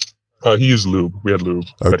 He used lube. We had lube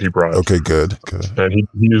that he brought. Okay, good. And he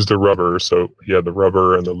used the rubber, so he had the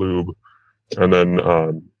rubber and the lube. And then,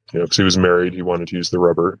 because he was married, he wanted to use the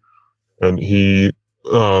rubber. And he,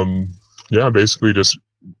 basically just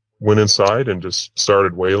went inside and just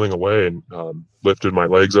started wailing away, and lifted my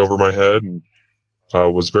legs over my head, and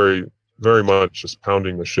was very, very much just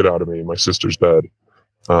pounding the shit out of me in my sister's bed.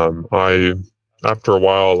 After a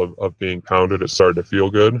while of being pounded, it started to feel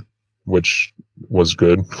good, which was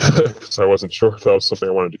good, because I wasn't sure if that was something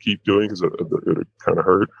I wanted to keep doing, because it kind of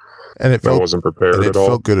hurt. And I wasn't prepared at all. It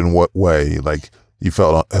felt good in what way? Like you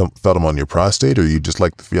felt him on your prostate, or you just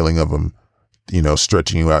like the feeling of him,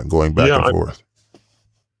 stretching you out and going back and forth?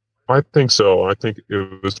 I think so. I think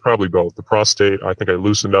it was probably both. The prostate, I think I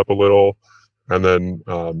loosened up a little, and then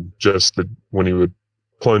when he would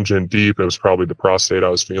plunge in deep, it was probably the prostate I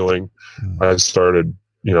was feeling. I started,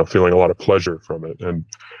 feeling a lot of pleasure from it, and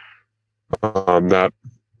that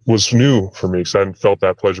was new for me, because I hadn't felt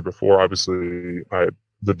that pleasure before. Obviously,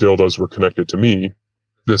 the dildos were connected to me.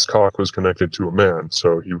 This cock was connected to a man,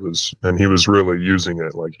 so he was really using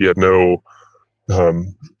it. Like, he had no,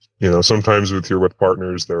 sometimes with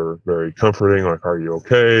partners, they're very comforting. Like, are you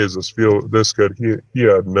okay? Does this feel this good? He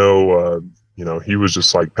had no, he was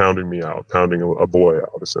just like pounding me out, pounding a boy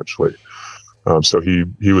out, essentially. So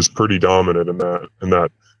he was pretty dominant in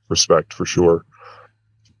that respect, for sure.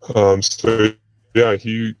 So yeah,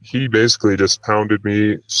 he basically just pounded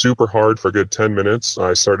me super hard for a good 10 minutes.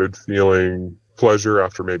 I started feeling pleasure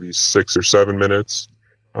after maybe 6 or 7 minutes.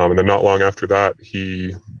 And then not long after that,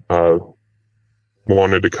 he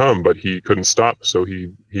wanted to come, but he couldn't stop. So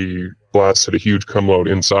he blasted a huge cum load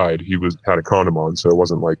inside. He had a condom on, so it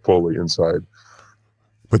wasn't like fully inside.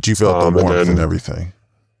 But you felt the warmth and everything.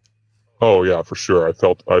 Oh yeah, for sure. I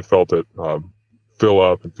felt it fill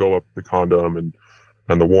up the condom and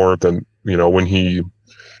the warmth, and when he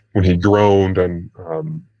groaned and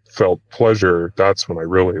felt pleasure, that's when I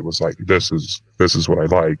really was like, this is what I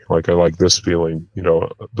like. Like, I like this feeling,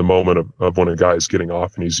 the moment of when a guy's getting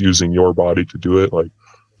off and he's using your body to do it. Like,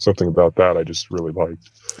 something about that I just really liked.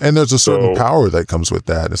 And there's a certain power that comes with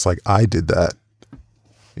that. It's like, I did that,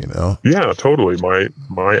 Yeah, totally.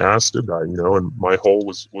 My ass did that, and my hole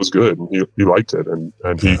was good, and he liked it, and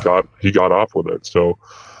he got off with it. So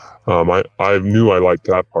I knew I liked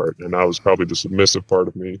that part, and that was probably the submissive part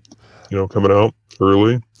of me, coming out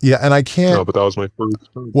early. Yeah, and I can't. But that was my first.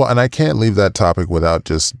 Well, and I can't leave that topic without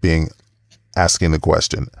just asking the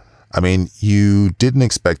question. I mean, you didn't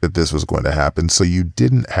expect that this was going to happen, so you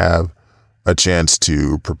didn't have a chance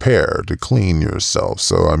to prepare, to clean yourself.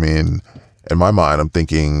 So, I mean, in my mind, I'm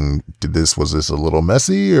thinking, was this a little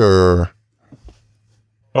messy, or?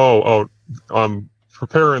 I'm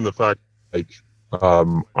preparing the fact, like,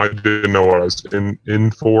 I didn't know what I was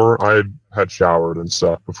in for. I had showered and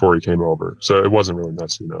stuff before he came over, so it wasn't really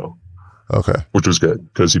messy, no. Okay. Which was good,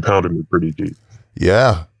 because he pounded me pretty deep.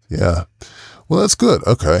 Yeah. Well, that's good.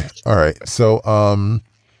 Okay. All right. So,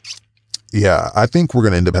 yeah, I think we're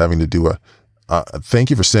going to end up having to do thank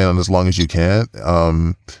you for staying on as long as you can.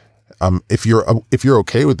 If you're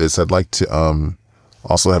okay with this, I'd like to,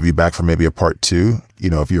 also have you back for maybe a part 2,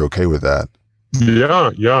 if you're okay with that.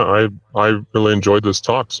 Yeah. I really enjoyed this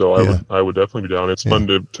talk. So I would definitely be down. It's fun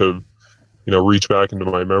to, reach back into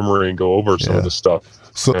my memory and go over some of the stuff.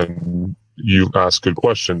 So, and you ask good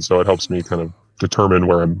questions. So it helps me kind of determine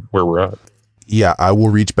where we're at. Yeah, I will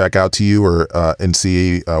reach back out to you and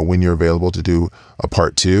see when you're available to do a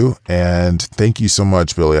part 2. And thank you so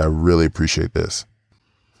much, Billy. I really appreciate this.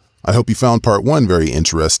 I hope you found part 1 very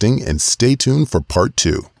interesting, and stay tuned for part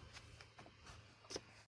 2.